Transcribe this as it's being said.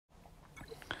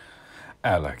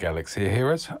Hello, Galaxy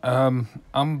Heroes.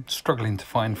 I'm struggling to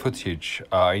find footage.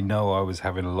 I know I was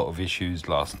having a lot of issues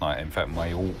last night. In fact,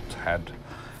 my alt had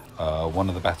one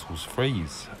of the battles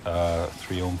freeze,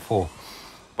 3-on-4.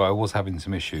 But I was having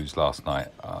some issues last night.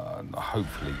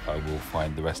 Hopefully, I will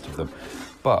find the rest of them.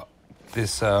 But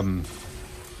this one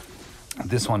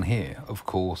here, of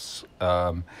course,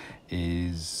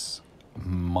 is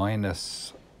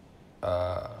minus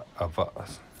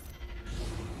Asajj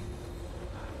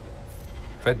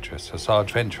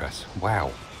Ventress.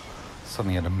 Wow.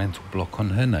 Suddenly had a mental block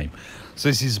on her name. So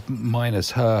this is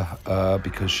minus her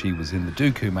because she was in the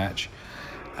Dooku match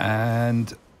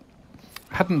and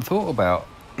hadn't thought about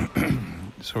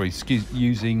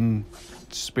using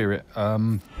Spirit.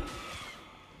 But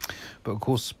of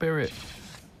course Spirit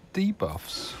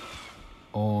debuffs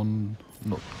on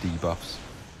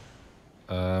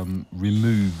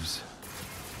removes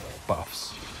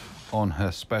buffs on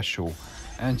her special.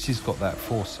 And she's got that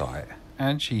foresight,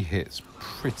 and she hits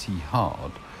pretty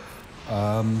hard.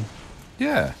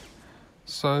 Yeah.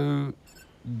 So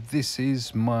this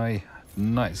is my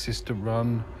Night Sister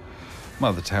run.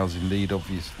 Mother Tao's in lead,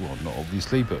 obviously. Well, not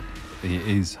obviously, but it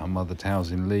is a Mother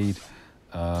Tao's in lead.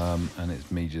 And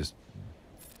it's me just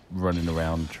running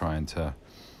around trying to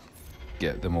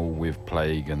get them all with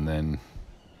plague and then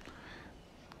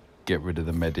get rid of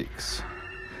the medics,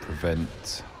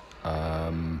 prevent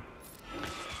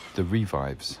the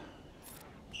revives.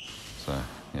 So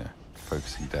yeah,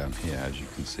 focusing down here, as you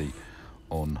can see,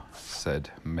 on said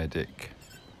medic.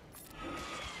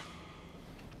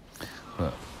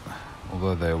 But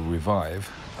although they'll revive,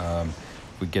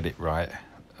 if we get it right,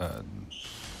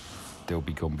 they'll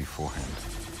be gone beforehand.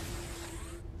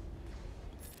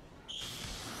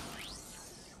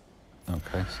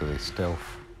 Okay, so they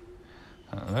stealth.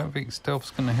 I don't think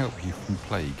stealth's going to help you from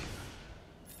plague.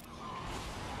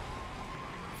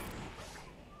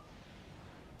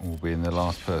 Or being the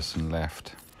last person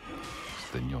left,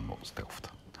 so then you're not stealthed.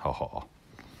 Ha ha.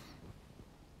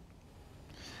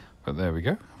 But there we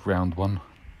go. Round one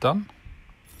done.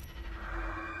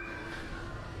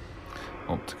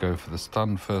 Opt to go for the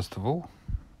stun first of all.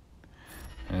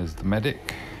 There's the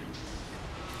medic.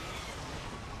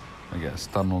 I get a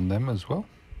stun on them as well.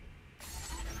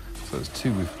 So it's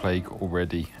 2 with plague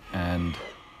already, and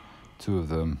 2 of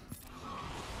them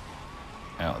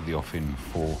out of the offing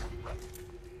for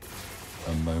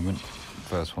a moment.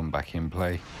 First one back in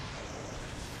play.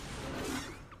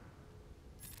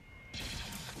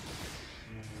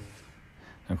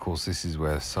 And of course, this is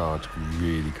where Asajj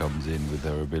really comes in with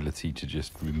their ability to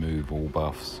just remove all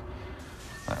buffs.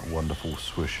 That wonderful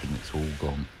swoosh and it's all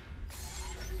gone.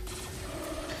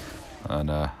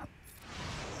 And I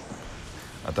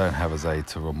don't have a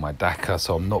Zeta on my Dakar,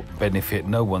 so I'm not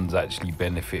no one's actually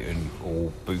benefiting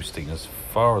or boosting, as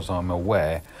far as I'm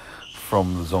aware,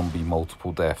 from the zombie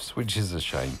multiple deaths, which is a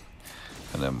shame.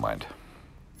 And never mind.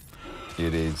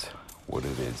 It is what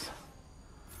it is.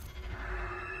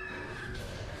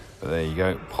 But there you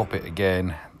go. Pop it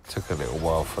again. Took a little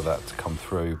while for that to come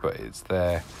through, but it's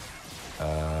there.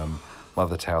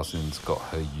 Mother Towson's got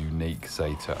her unique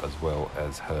Zeta as well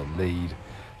as her lead.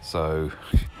 So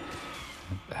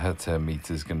her 10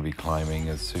 meters going to be climbing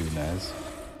as soon as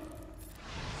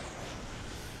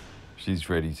she's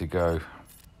ready to go.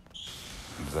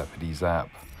 Zappity zap.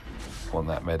 Want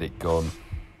that medic gone.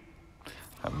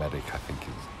 That medic, I think,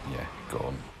 is, yeah,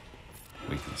 gone.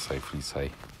 We can safely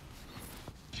say.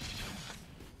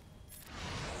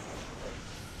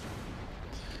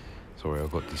 Sorry, I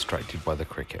got distracted by the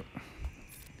cricket.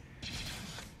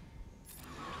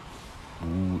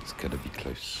 Ooh, it's gonna be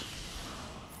close.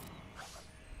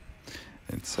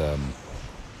 It's the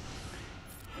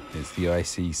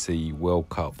ICC World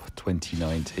Cup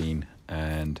 2019,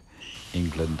 and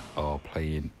England are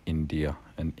playing India,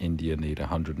 and India need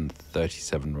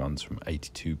 137 runs from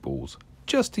 82 balls.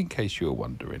 Just in case you were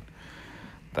wondering,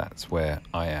 that's where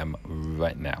I am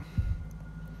right now.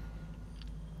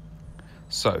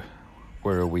 So,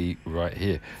 where are we right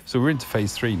here? So we're into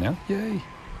phase 3 now. Yay!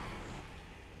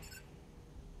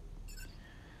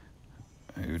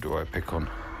 Who do I pick on?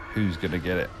 Who's gonna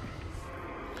get it?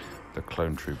 The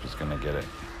clone trooper's gonna get it.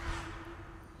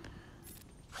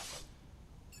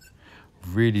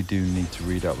 Really do need to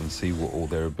read up and see what all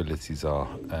their abilities are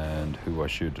and who I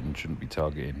should and shouldn't be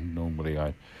targeting. Normally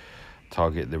I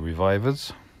target the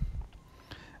revivers,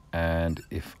 and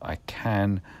if I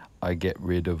can, I get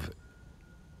rid of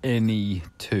any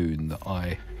toon that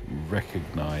I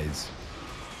recognize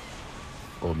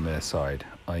on their side,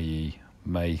 i.e.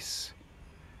 Mace,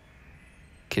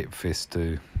 Kit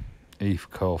Fistu,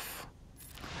 Eefkoff,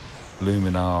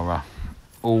 Luminara,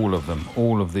 all of them,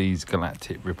 all of these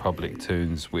Galactic Republic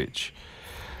toons, which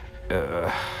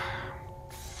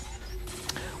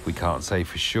we can't say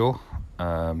for sure,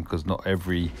 because not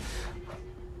every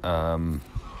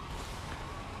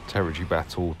territory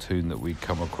battle toon that we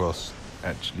come across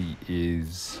actually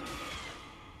is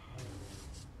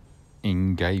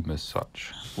in-game as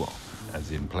such, well,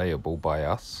 as in playable by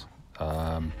us.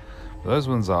 Those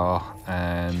ones are,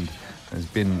 and there's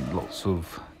been lots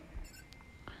of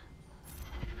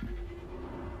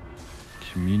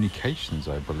communications,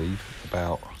 I believe,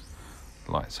 about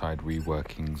light side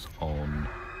reworkings on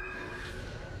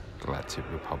Galactic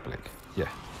Republic. Yeah,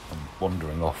 I'm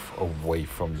wandering off away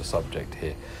from the subject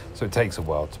here, so it takes a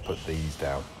while to put these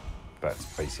down. That's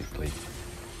basically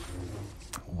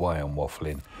why I'm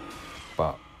waffling,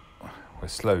 but we're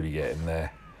slowly getting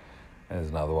there. There's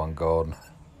another one gone.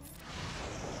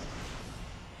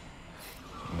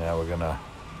 Now we're gonna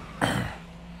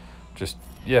just,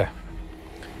 yeah,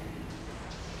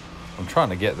 I'm trying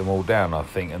to get them all down, I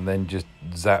think, and then just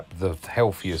zap the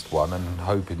healthiest one and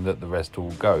hoping that the rest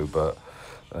will go, but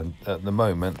at the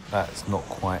moment that's not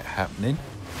quite happening.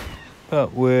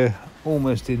 But we're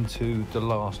almost into the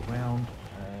last round,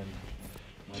 and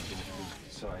my daughter's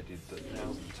decided that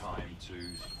now's the time to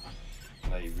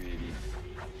play really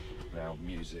loud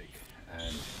music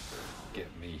and get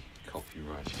me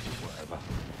copyrighted or whatever.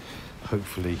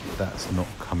 Hopefully that's not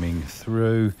coming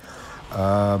through.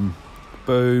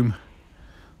 Boom.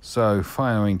 So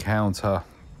final encounter.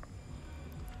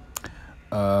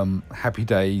 Happy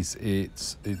days.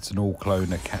 It's an all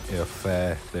clone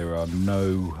affair. There are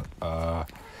no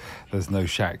there's no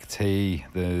Shakti,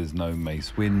 there's no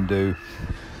Mace Windu.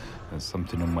 There's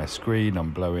something on my screen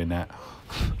I'm blowing at.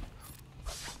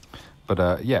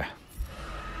 But yeah.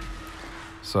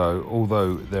 So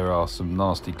although there are some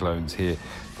nasty clones here,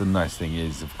 the nice thing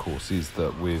is, of course, is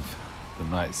that with the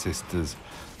Night Sisters,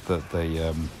 that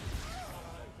they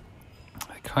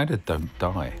kind of don't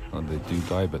die. Well, they do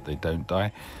die, but they don't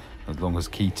die. As long as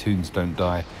key toons don't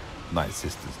die, Night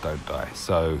Sisters don't die.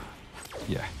 So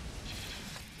yeah,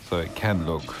 so it can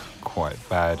look quite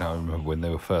bad. I remember when they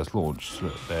were first launched.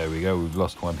 Look, there we go, we've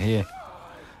lost one here.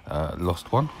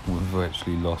 Lost one. We've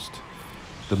actually lost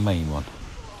the main one,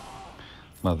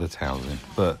 Mother Talzin.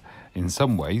 But in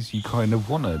some ways you kind of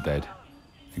want her dead,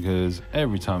 because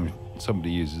every time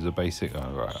somebody uses a basic,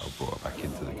 oh right, I brought her back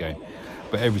into the game,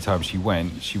 but every time she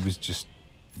went, she was just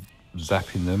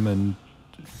zapping them and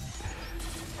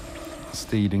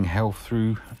stealing health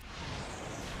through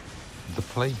the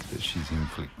plague that she's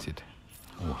inflicted,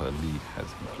 or her lead has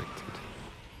inflicted.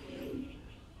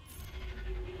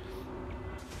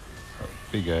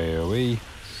 Big AoE,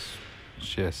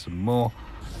 share some more.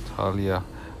 Talia,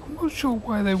 I'm not sure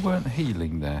why they weren't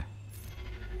healing there.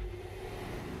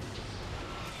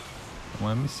 Am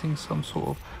I missing some sort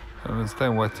of... I don't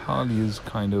understand why Talia's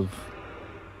kind of...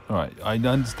 Alright, I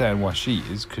understand why she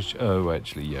is, because... Oh,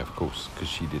 actually, yeah, of course, because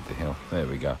she did the heal. There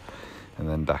we go. And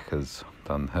then Daka's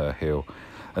done her heal.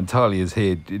 And Talia's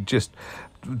here, just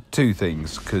two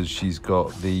things, because she's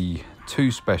got the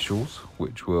 2 specials,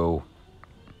 which will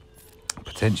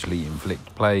potentially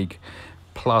inflict plague,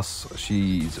 plus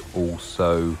she's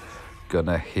also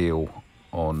gonna heal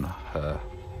on her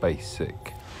basic,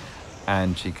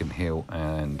 and she can heal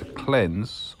and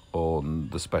cleanse on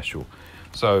the special.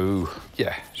 So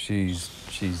yeah, she's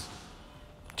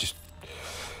just,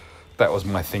 that was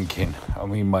my thinking. I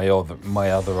mean, my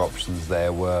other options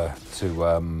there were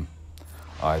to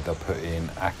either put in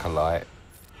Acolyte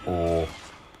or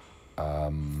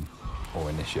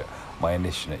Initiate. My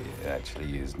Initiate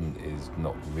actually is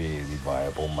not really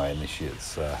viable. My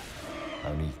Initiate's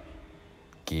only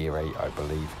gear 8, I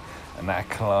believe. And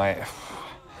Acolyte,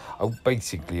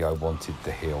 basically I wanted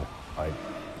the heal. I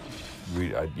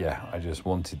just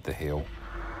wanted the heal.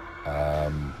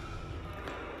 I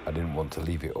didn't want to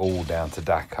leave it all down to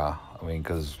Daka. I mean,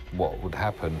 because what would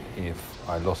happen if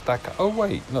I lost Daka? Oh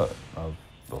wait, look, I've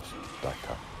lost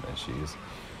Daka. There she is.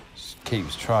 She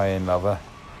keeps trying, lover.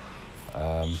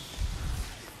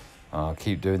 I'll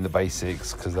keep doing the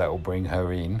basics because that will bring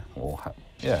her in. Or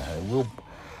yeah, it will.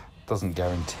 Doesn't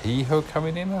guarantee her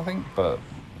coming in, I think, but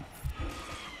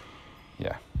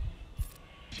yeah.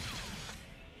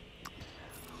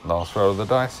 Last roll of the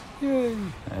dice, yay!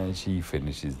 And she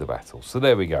finishes the battle. So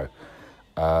there we go.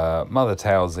 Mother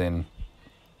Talzin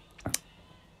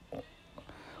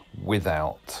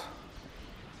without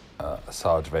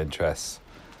Asajj Ventress,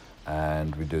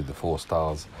 and we do the 4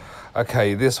 stars.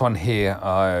 Okay, this one here,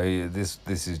 this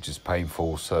is just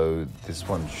painful. So this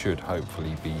one should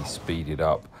hopefully be speeded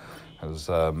up. Because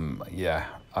yeah,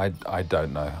 I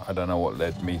don't know. I don't know what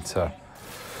led me to.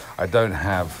 I don't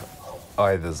have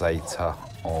either Zeta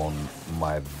on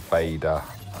my Vader,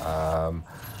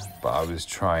 but I was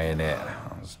trying it.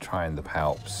 I was trying the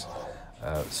Palps.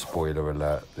 Spoiler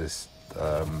alert, this,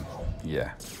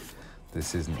 yeah,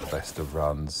 this isn't the best of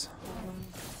runs.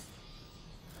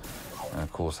 And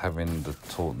of course, having the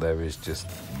taunt there is just,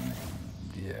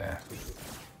 yeah,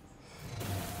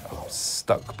 I'm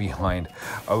stuck behind.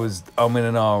 I'm in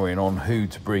an R-in on who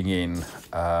to bring in.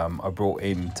 I brought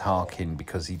in Tarkin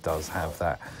because he does have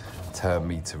that turn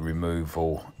meter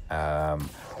removal, and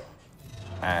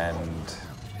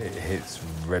it hits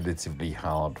relatively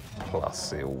hard,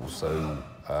 plus it also,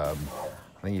 I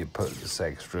think it puts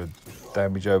extra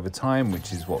damage over time,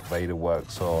 which is what Vader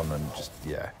works on, and just,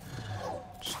 yeah,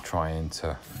 just trying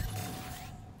to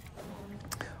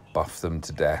buff them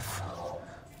to death.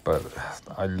 But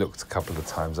I looked a couple of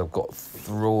times. I've got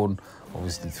Thrawn.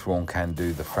 Obviously Thrawn can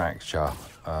do the fracture,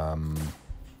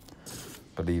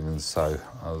 but even so,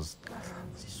 I was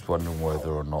just wondering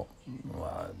whether or not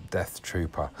Death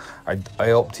Trooper.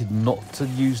 I opted not to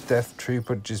use Death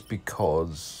Trooper just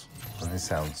because, and this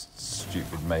sounds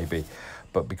stupid maybe,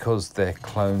 but because their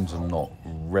clones are not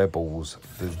rebels,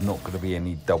 there's not going to be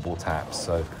any double taps,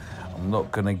 so I'm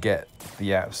not going to get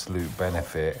the absolute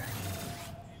benefit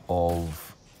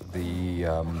of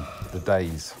the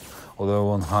days. Although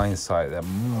on hindsight, that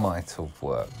might have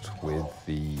worked with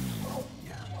the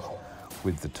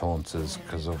taunters,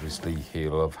 because obviously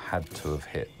he'll have had to have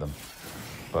hit them.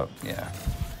 But yeah,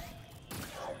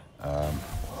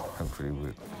 hopefully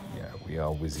we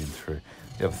are whizzing through.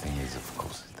 The other thing is, of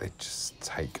course, they just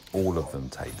take, all of them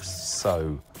take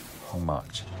so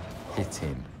much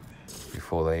hitting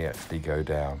before they actually go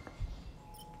down.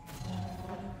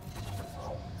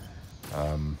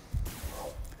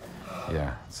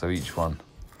 Yeah, so each one,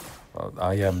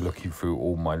 I am looking through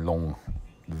all my long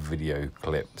video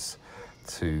clips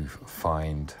to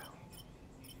find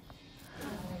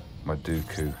my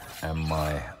Dooku and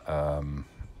my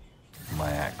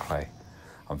my Acklay.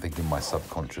 I'm thinking my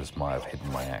subconscious might have hidden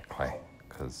my Acklay,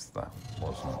 because that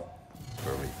wasn't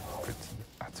very pretty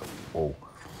at all.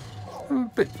 A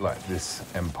bit like this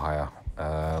Empire.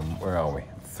 Where are we?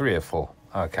 3 or 4.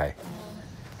 Okay.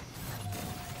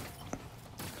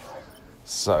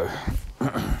 So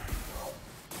we're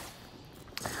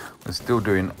still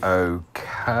doing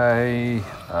okay.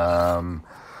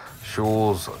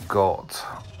 Shaw's got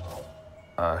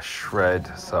a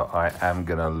shred, so I am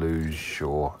gonna lose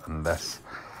Shaw unless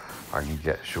I can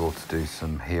get Shaw to do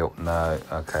some heal. No,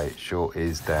 okay, Shaw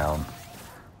is down.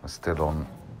 We're still on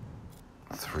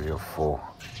 3 or 4.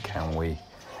 Can we?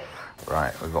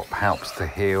 Right, we've got Palps to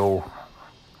heal.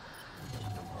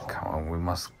 Come on, we're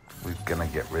gonna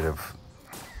get rid of.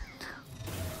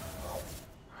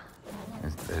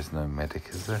 There's no medic,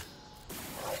 is there?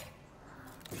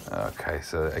 Okay,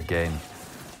 so again,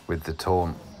 with the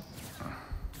taunt.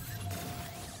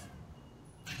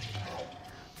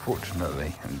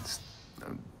 Fortunately,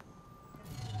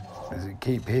 does it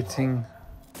keep hitting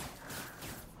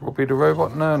Robbie the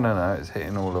robot? No, it's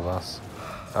hitting all of us.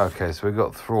 Okay, so we've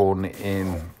got Thrawn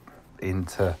in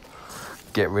to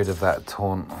get rid of that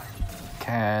taunt.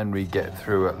 Can we get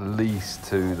through at least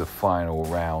to the final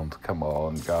round? Come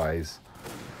on, guys.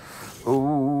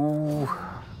 Ooh.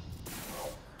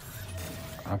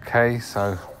 Okay,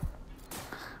 so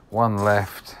 1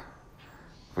 left.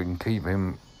 If we can keep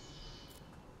him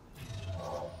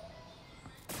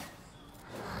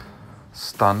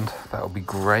stunned, that would be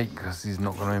great, because he's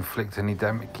not going to inflict any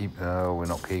damage. We're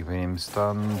not keeping him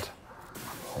stunned.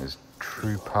 There's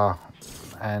Trooper,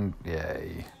 and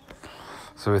yay.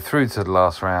 So we're through to the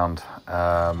last round.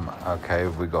 Okay,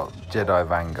 we've got Jedi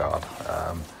Vanguard,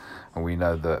 and we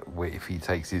know that if he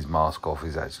takes his mask off,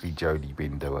 is actually Jodie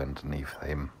Bindo underneath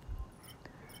him.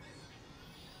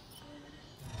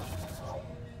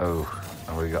 Oh,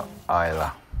 and we got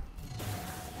Isla,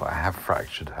 but I have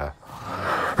fractured her.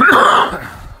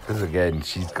 Because again,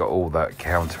 she's got all that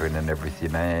countering and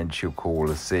everything, and she'll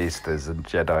call assist. There's a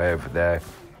Jedi over there.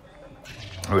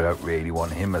 We don't really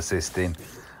want him assisting,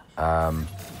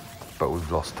 but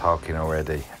we've lost Tarkin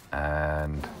already,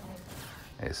 and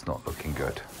it's not looking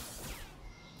good.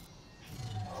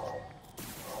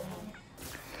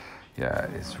 Yeah,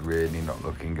 it's really not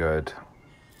looking good.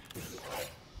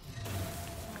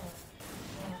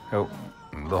 Oh,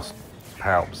 lost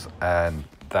Palps, and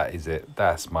that is it.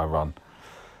 That's my run.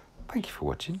 Thank you for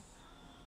watching.